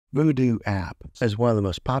Vudo app as one of the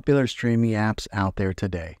most popular streaming apps out there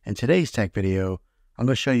today. In today's tech video, I'm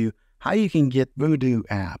going to show you how you can get Vudo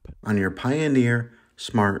app on your Pioneer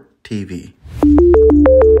Smart TV.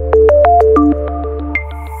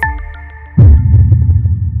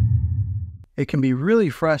 It can be really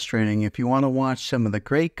frustrating if you want to watch some of the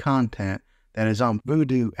great content that is on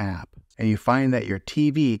Vudo app and you find that your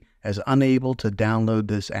TV is unable to download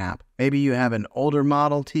this app. Maybe you have an older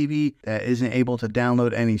model TV that isn't able to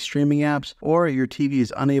download any streaming apps, or your TV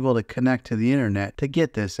is unable to connect to the internet to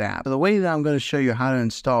get this app. So the way that I'm going to show you how to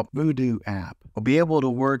install Vudo app will be able to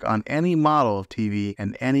work on any model of TV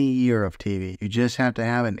and any year of TV. You just have to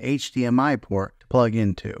have an HDMI port to plug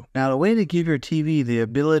into. Now, the way to give your TV the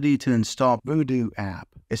ability to install Vudo app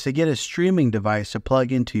is to get a streaming device to plug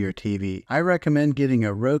into your TV. I recommend getting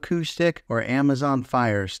a Roku stick or Amazon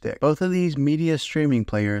Fire Stick. Both of these media streaming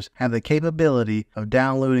players have the capability of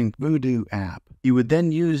downloading Vudo app. You would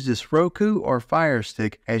then use this Roku or Fire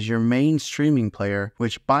Stick as your main streaming player,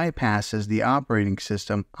 which bypasses the operating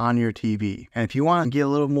system on your TV. And if you want to get a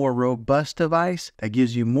little more robust device that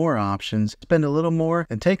gives you more options, spend a little more,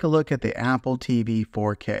 and take a look at the Apple TV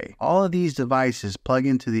 4K. All of these devices plug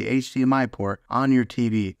into the HDMI port on your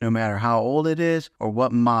TV, no matter how old it is or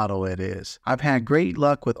what model it is. I've had great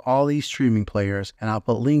luck with all these streaming players, and I'll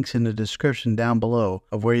put links in the description down below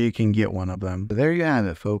of where you can get one of them. So there you have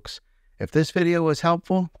it, folks. If this video was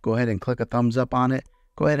helpful, go ahead and click a thumbs up on it.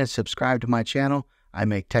 Go ahead and subscribe to my channel. I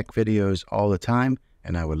make tech videos all the time,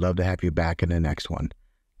 and I would love to have you back in the next one.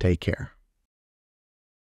 Take care.